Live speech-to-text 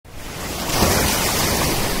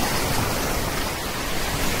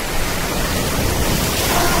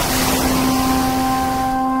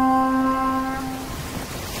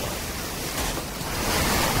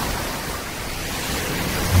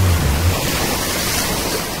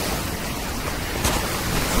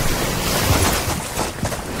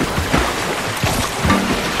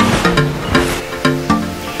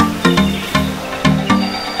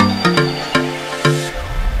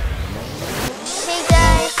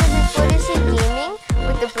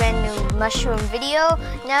mushroom video.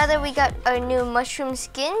 Now that we got our new mushroom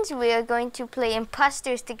skins, we are going to play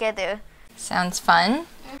imposters together. Sounds fun.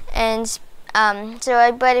 And so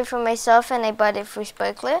I bought it for myself and I bought it for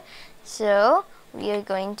Sparkler. So we are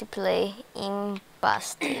going to play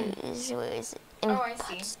imposters. Where is it? Oh, I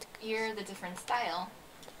see. You're the different style.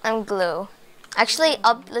 I'm Glow. Actually,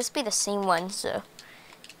 let's be the same one, so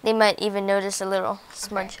they might even notice a little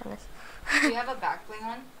smudge on us. Do you have a back bling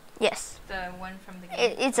one? Yes. The one from the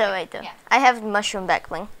game? It's alright though. Yeah. I have mushroom back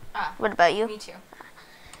bling. Ah. What about you? Me too.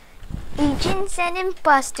 Agents and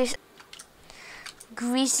imposters.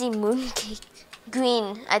 Greasy mooncake.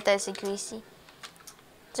 Green. I thought it said greasy.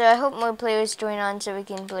 So I hope more players join on so we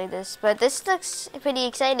can play this. But this looks pretty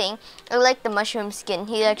exciting. I like the mushroom skin.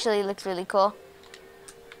 He actually looks really cool.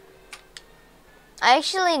 I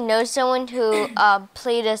actually know someone who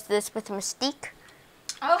played us this with Mystique.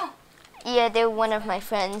 Oh. Yeah, they're one of my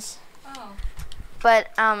friends. Oh.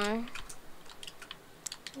 But yeah.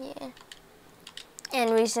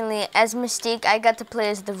 And recently, as Mystique, I got to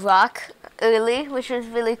play as The Rock early, which was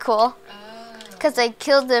really cool. Because I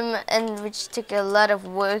killed him, and which took a lot of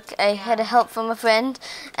work. I had help from a friend,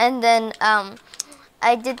 and then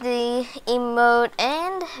I did the emote,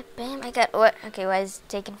 and bam, I got what? Okay, why is it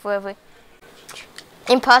taking forever?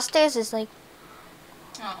 Imposters is like.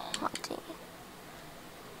 Oh.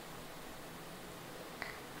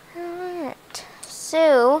 Alright,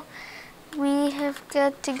 so we have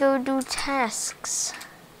got to go do tasks.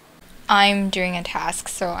 I'm doing a task,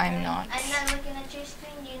 so I'm not. I'm not looking at your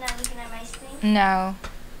screen. You're not looking at my screen. No.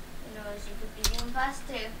 No, you could be the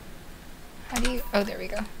imposter. How do you? Oh, there we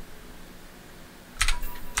go.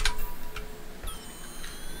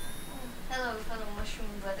 Hello, fellow mushroom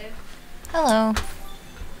brother. Hello.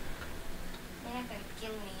 You're not gonna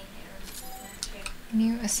kill me here.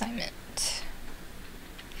 New assignment.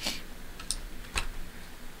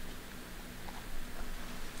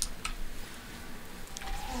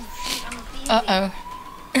 Uh-oh.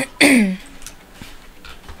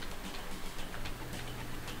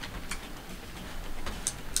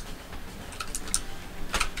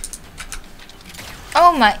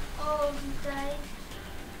 Oh my. Oh, he died.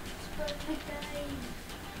 Sparkly died.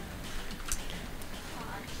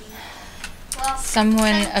 Well,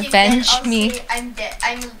 Someone avenge me. I'm dead.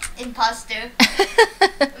 I'm imposter.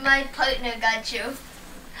 My partner got you.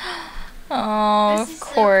 Oh, of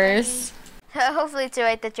course. Hopefully it's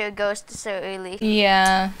alright that you're a ghost so early.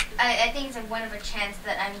 Yeah. I think it's a one of a chance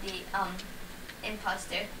that I'm the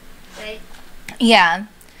imposter, right? Yeah.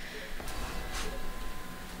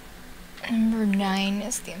 Number 9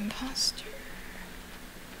 is the imposter.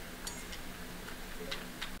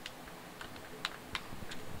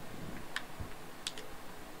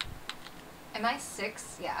 Am I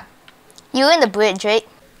 6? Yeah. You were in the bridge, right?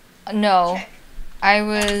 No. Check. I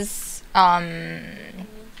was,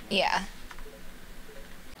 yeah.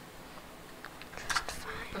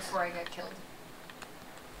 Before I got killed.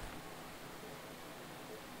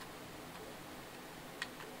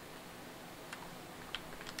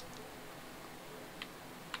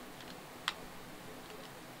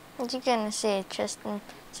 What you gonna say, Tristan?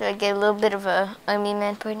 So I get a little bit of a army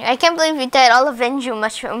man partner. I can't believe you died. I'll avenge you,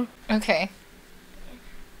 Mushroom. Okay.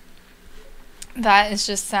 That is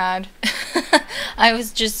just sad. I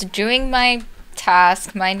was just doing my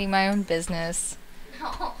task, minding my own business.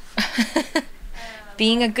 No.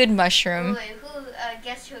 Being a good mushroom. Wait,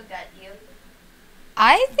 guess who got you?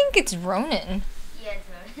 I think it's Ronan. Yeah, it's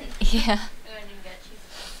Ronan. Yeah. Ronan got you.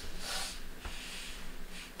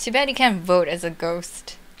 Too bad he can't vote as a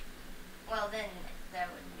ghost. Well, then that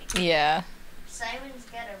would make Yeah. Simon's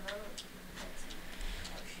got a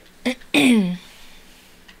vote.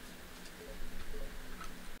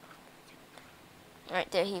 Right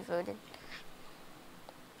there, he voted.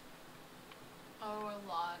 Oh, a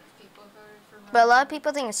lot of people voted for Ronan. But a lot of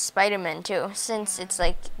people think it's Spider-Man too, since it's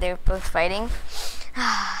like they're both fighting.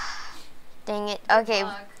 Dang it. Okay.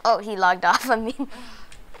 Oh, he logged off. I mean.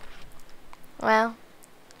 Well.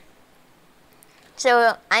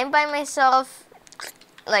 So I'm by myself,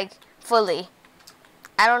 like fully.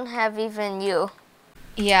 I don't have even you.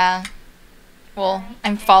 Yeah. Well,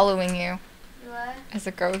 I'm following you You are? as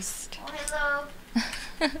a ghost. Oh, hello.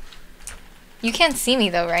 You can't see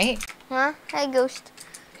me though, right? Huh? Hi, ghost.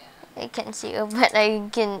 I can't see you, but I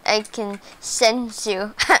can sense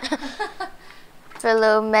you.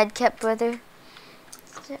 Fellow madcap brother.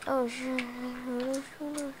 Oh, sure.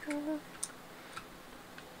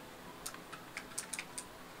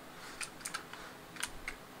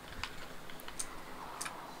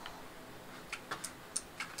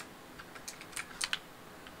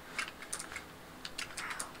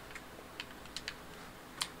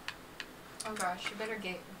 Oh gosh, you better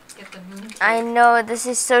get the moon tape. I know, this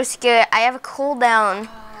is so scary. I have a cooldown.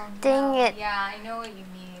 Oh, Dang it. Yeah, I know what you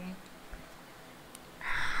mean.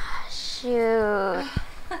 Shoot.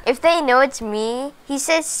 If they know it's me, he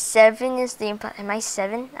says 7 is the am I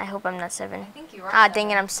 7? I hope I'm not 7. I think you are. Ah, 7.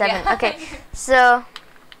 dang it, I'm 7. Yeah. Okay, so.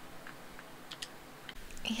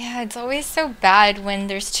 Yeah, it's always so bad when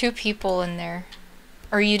there's 2 people in there.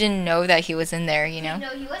 Or you didn't know that he was in there, you know? No,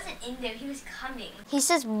 he wasn't in there. He was coming. He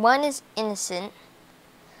says 1 is innocent.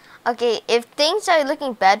 Okay, if things are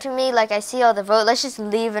looking bad for me, like I see all the vote, let's just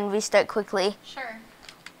leave and restart quickly. Sure.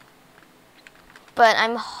 But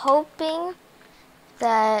I'm hoping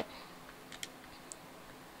that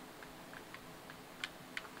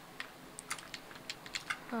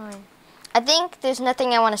I think there's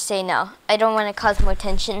nothing I want to say now. I don't want to cause more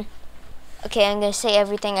tension. Okay, I'm going to say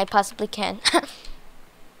everything I possibly can.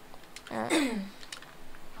 I'm innocent.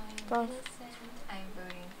 I'm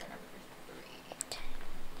voting for number 3.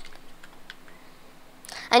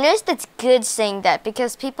 I noticed it's good saying that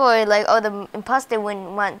because people are like, oh, the imposter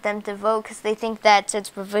wouldn't want them to vote because they think that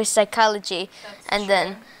it's reverse psychology. That's and true.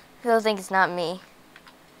 Then they'll think it's not me.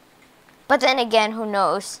 But then again, who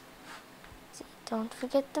knows? See, don't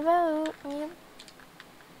forget to vote. Yep.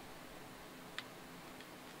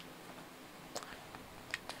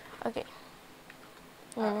 Okay.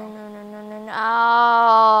 No.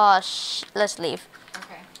 Oh, let's leave.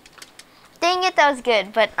 Okay. Dang it, that was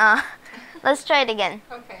good, but let's try it again.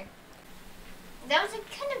 Okay. That was a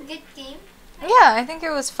kind of good game. Yeah, I think it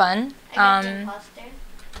was fun. I got the imposter.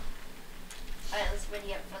 Alright, let's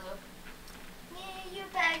ready up, fellow. Yeah, you're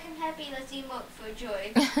back. I'm happy. Let's emote for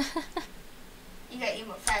joy. You got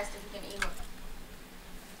emote fast if you're gonna emote.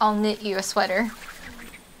 I'll knit you a sweater.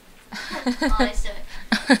 Oh, I saw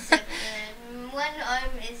it. So, one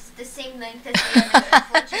arm is the same length as the other,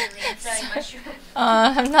 unfortunately. I'm sorry, Mushroom.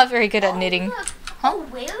 I'm not very good at knitting. Look. Huh? Oh,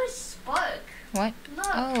 whale's spark. What? Look,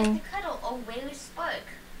 Oh. at the cuddle. Oh, whale's spark.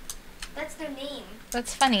 That's their name.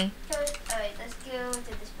 That's funny. Alright, let's go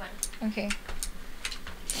to this one. Okay.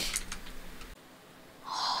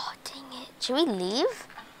 Oh, dang it. Should we leave?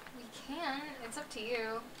 We can. It's up to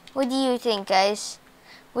you. What do you think, guys?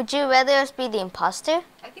 Would you rather us be the imposter?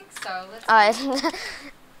 I think so. Let's Alright.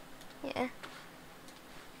 Yeah.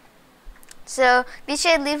 So, be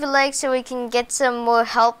sure to leave a like so we can get some more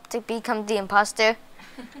help to become the imposter.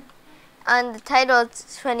 On the title,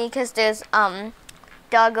 it's funny because there's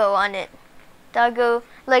Doggo on it. Doggo,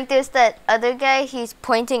 like there's that other guy, he's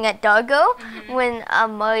pointing at Doggo when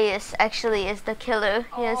Marius actually is the killer.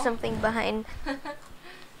 He has something behind.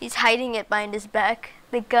 He's hiding it behind his back,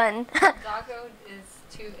 the gun. Doggo is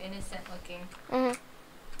too innocent looking.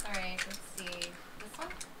 Alright, let's see. This one?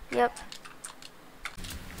 Yep.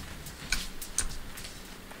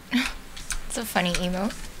 It's a funny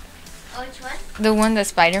emote. Oh, which one? The one that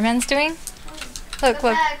Spider-Man's doing? Look, Come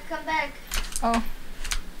look. back, come back. Oh.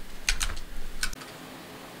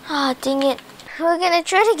 Ah, dang it. We're gonna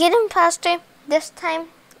try to get imposter this time.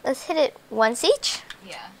 Let's hit it once each.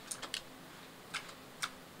 Yeah.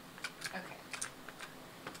 Okay.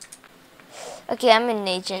 Okay, I'm an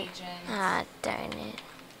agent. Ah, darn it.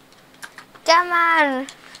 Come on!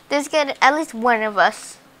 There's got at least one of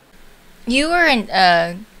us. You were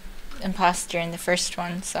an imposter in the first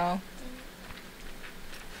one, so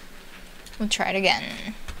we'll try it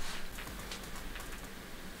again.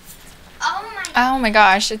 Oh my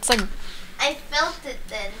gosh, it's like... I felt it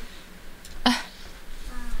then.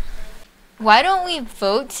 Why don't we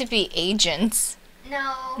vote to be agents?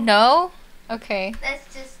 No. No? Okay. That's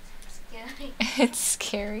just scary. It's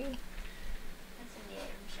scary. That's in the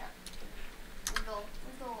item shop. Wiggle,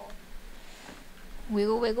 wiggle.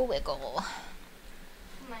 Wiggle, wiggle, wiggle.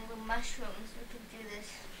 Come on, little mushrooms. We can do this.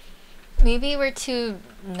 Maybe we're too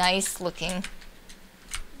nice looking.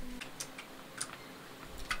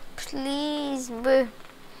 Please, we're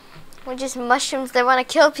just mushrooms that want to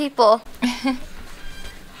kill people.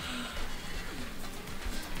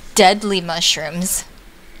 Deadly mushrooms.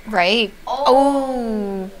 Right?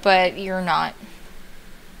 Oh, but you're not.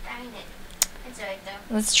 Darn it. It's alright though.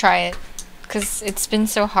 Let's try it. Because it's been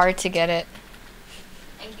so hard to get it.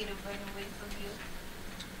 I'm gonna run away from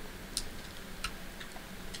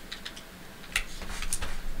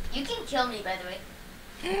you. You can kill me, by the way.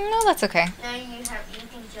 No, that's okay. No, you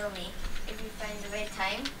can kill me if you find the right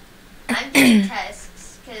time. I'm doing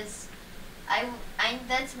tasks because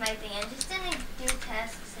that's my thing. I'm just gonna do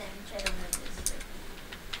tasks and try to win this.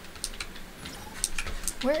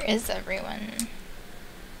 Where is everyone?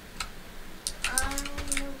 While I'm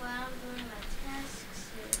doing my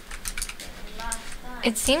tasks, getting lost on.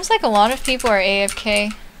 It seems like a lot of people are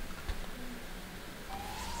AFK.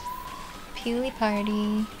 Peely party.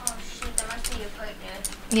 Oh shit, that must be your partner.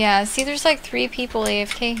 Yeah, see, there's like 3 people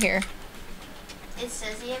AFK here. It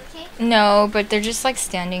says AFK? No, but they're just like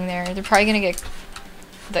standing there. They're probably gonna get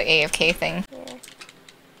the AFK thing. Yeah.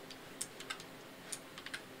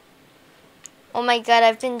 Oh my god,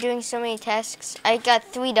 I've been doing so many tasks. I got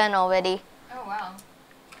 3 done already. Oh wow.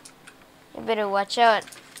 You better watch out.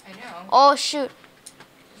 I know. Oh shoot.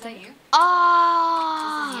 Is that you?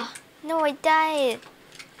 Oh! This is No, I died.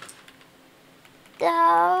 No,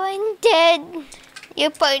 I'm dead.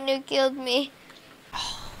 Your partner killed me.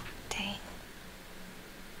 Oh, dang.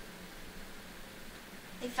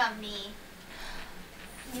 They found me.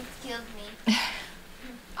 You killed me.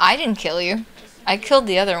 I didn't kill you. I killed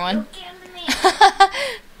the other one. You killed me.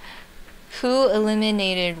 Who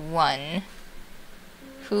eliminated 1?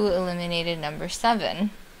 Who eliminated number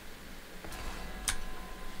 7?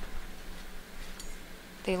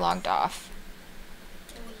 They logged off.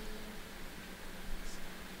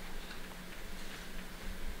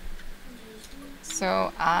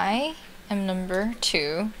 So I am number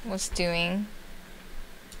 2, was doing...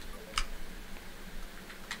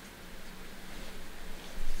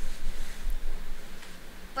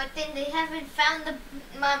 But then they haven't found the...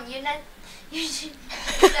 Mom, you're not... You should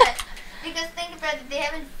do that. Because think about it, they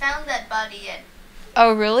haven't found that body yet.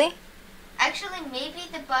 Oh, really? Actually, maybe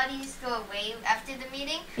the bodies go away after the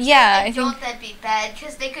meeting. Yeah, I don't that be bad,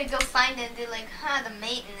 because they could go find it and they're like, huh, the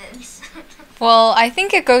maintenance. Well, I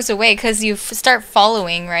think it goes away because you start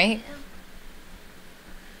following, right? Yeah.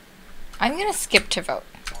 I'm gonna skip to vote.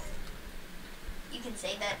 You can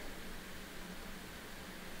say that.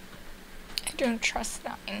 I don't trust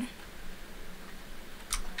 9.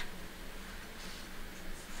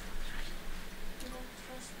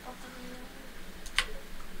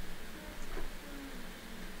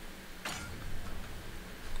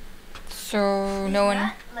 So no one.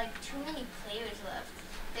 Not like too many players left.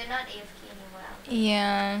 They're not AFK anymore.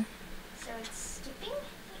 Yeah. So it's skipping.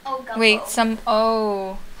 Oh, Gumbo. Wait, some.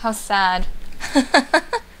 Oh, how sad. Just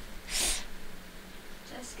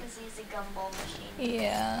because he's a gumball machine.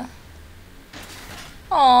 Yeah.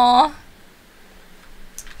 Aww.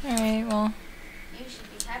 Alright, well. You should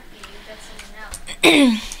be happy you got someone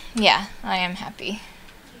out. Yeah, I am happy.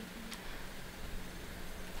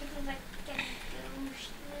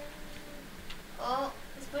 Oh,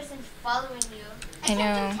 this person's following you. I know.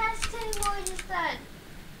 can't do tasks anymore, just that.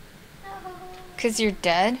 No. Because you're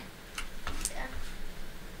dead? Yeah.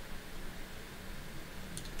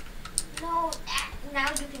 No, now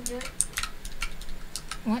you can do it.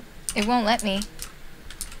 What? It won't let me.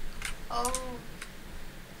 Oh,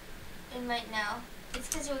 it might now. It's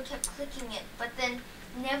because you kept clicking it, but then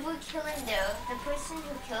never killing there. The person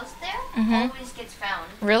who kills there always gets found.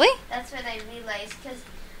 Really? That's what I realized, because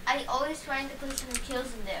I always find the person who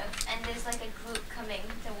kills in there, and there's like a group coming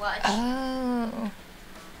to watch. Oh.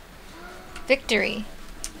 Victory.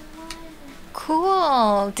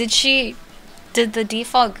 Cool. Did the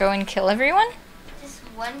default go and kill everyone? Just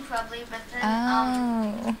one probably, but then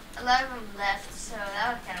Oh. a lot of them left, so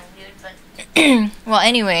that was kind of weird, but... Well,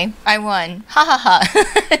 anyway, I won. Ha ha ha.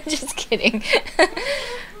 Just kidding.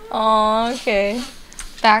 Oh, okay.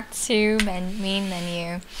 Back to main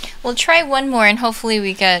menu. We'll try one more and hopefully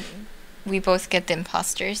we both get the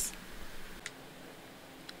imposters.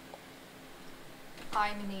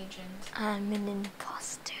 I'm an agent. I'm an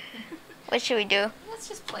imposter. What should we do? Let's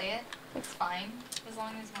just play it. It's fine. As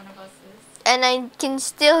long as one of us is. And I can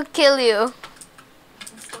still kill you. You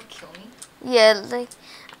can still kill me. Yeah, like,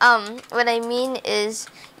 what I mean is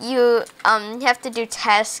you, have to do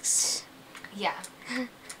tasks. Yeah.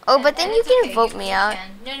 Oh, but then you it's can okay, vote you me can. out.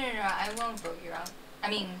 No, I won't vote you out. I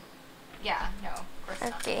mean, yeah, no, of course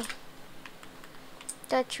not. Okay.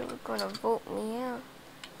 Thought you were gonna vote me out.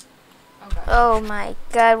 Oh, God. Oh my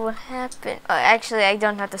god, what happened? Oh, actually, I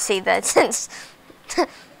don't have to say that since...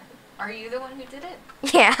 Are you the one who did it?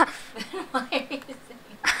 Yeah. Why are you saying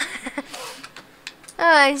it?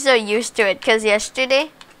 Oh, I'm so used to it, because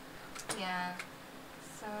yesterday... Yeah.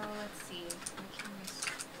 So, let's see. We can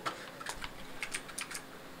restore.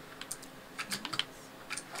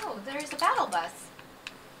 Oh, there's a battle bus.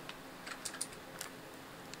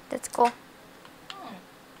 That's cool.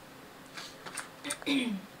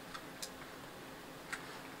 Hmm.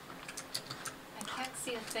 I can't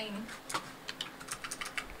see a thing.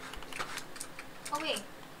 Oh, wait.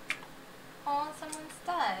 Oh, someone's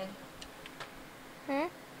dead. Hmm?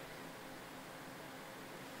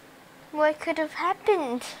 What could have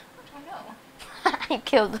happened? I don't know. I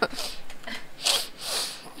killed him.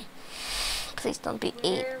 Please don't be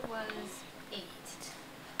 8. Where was 8?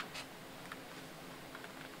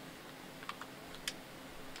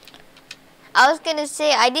 I was gonna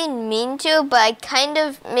say I didn't mean to, but I kind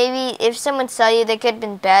of, maybe if someone saw you, they could have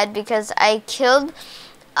been bad because I killed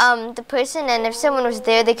the person, and if someone was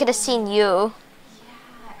there, they could have seen you.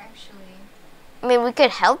 Yeah, actually. I mean, we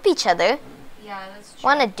could help each other. Yeah, that's true.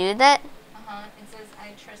 Want to do that? It says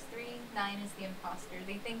I trust 3, 9 is the imposter.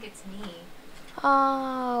 They think it's me.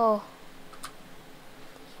 Oh.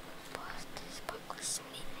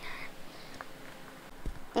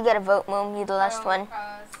 You gotta vote, Moom. You the last one.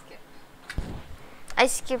 Skip. I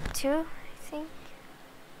skipped 2, I think.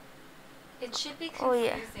 It should be Oh,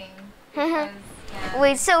 yeah. confusing. Because, yeah.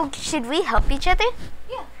 Wait, so should we help each other?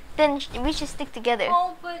 Yeah. Then we should stick together.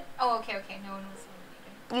 Oh, but... Oh, okay. No one was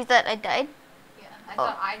eliminated. You thought I died? Yeah, I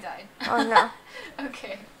thought I died. Oh, no.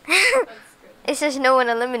 Okay. That's good. It says no one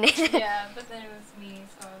eliminated. Yeah, but then it was me,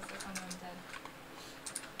 so I was like, oh no, I'm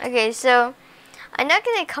dead. Okay, so I'm not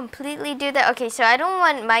gonna completely do that. Okay, so I don't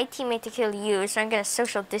want my teammate to kill you, so I'm gonna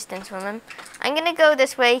social distance from him. I'm gonna go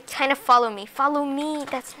this way, kind of follow me. Follow me,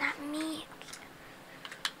 that's not me.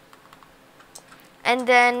 And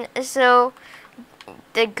then, so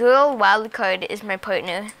the girl wildcard is my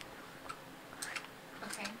partner.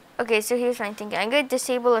 Okay. Okay, so here's what I'm thinking. I'm gonna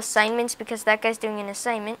disable assignments because that guy's doing an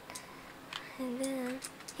assignment. And then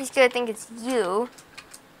he's gonna think it's you,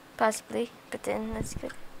 possibly, but then that's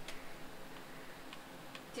good.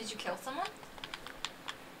 Did you kill someone?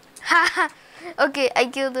 Haha. Okay, I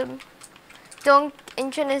killed him.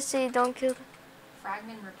 I'm trying to say don't kill him.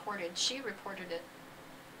 Fragment reported. She reported it.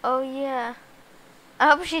 Oh yeah. I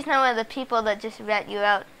hope she's not one of the people that just rat you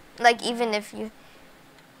out. Like even if you.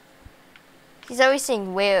 She's always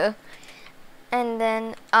saying where. And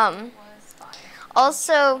then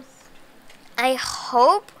also, I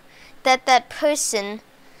hope that that person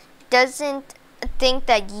doesn't think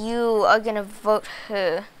that you are gonna vote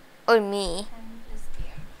her or me. 10 is the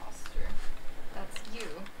imposter. That's you.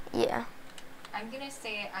 Yeah. I'm gonna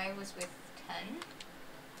say I was with 10.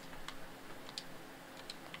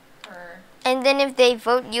 Or... And then if they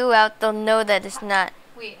vote you out, they'll know that it's not.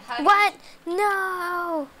 Wait, how What?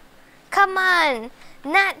 No! Come on!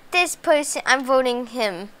 Not this person. I'm voting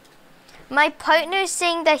him. My partner's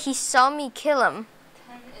saying that he saw me kill him.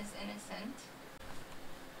 10 is innocent.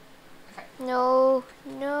 Okay. No,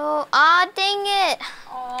 no. Ah, dang it!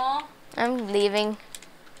 Aww. I'm leaving.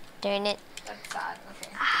 Darn it. That's sad.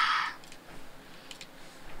 Okay.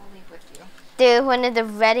 I'll leave with you. They're one of the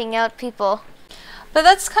ratting out people. But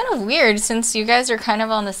that's kind of weird since you guys are kind of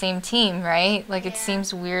on the same team, right? Like it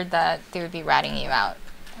seems weird that they would be ratting you out.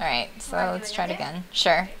 All right, so let's try it again.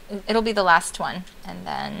 Sure. It'll be the last one. And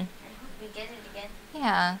then... We get it again.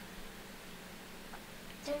 Yeah.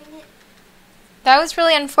 Darn it. That was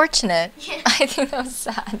really unfortunate. Yeah. I think that was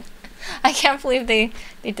sad. I can't believe they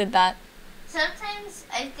did that. Sometimes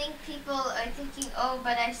I think people are thinking, oh,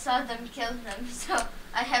 but I saw them kill them, so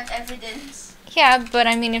I have evidence. Yeah, but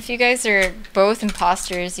I mean, if you guys are both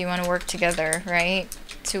imposters, you want to work together, right?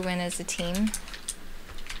 To win as a team.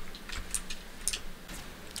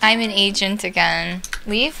 I'm an agent again.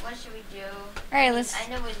 Leave? What should we do? Alright, let's... I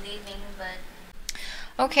know we're leaving, but...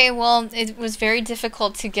 Okay, well, it was very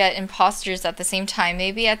difficult to get imposters at the same time.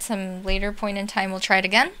 Maybe at some later point in time we'll try it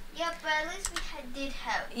again? Yeah, but at least we did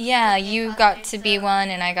have... Yeah, you got to be one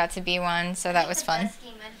and I got to be one, so that was fun. The best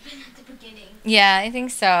game I've been at the beginning. Yeah, I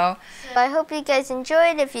think so. So I hope you guys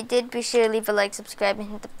enjoyed. If you did, be sure to leave a like, subscribe,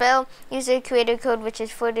 and hit the bell. Use our creator code, which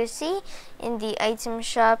is ForterC, in the item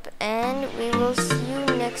shop, and we will see you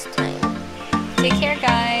next time. Take care,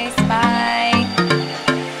 guys. Bye.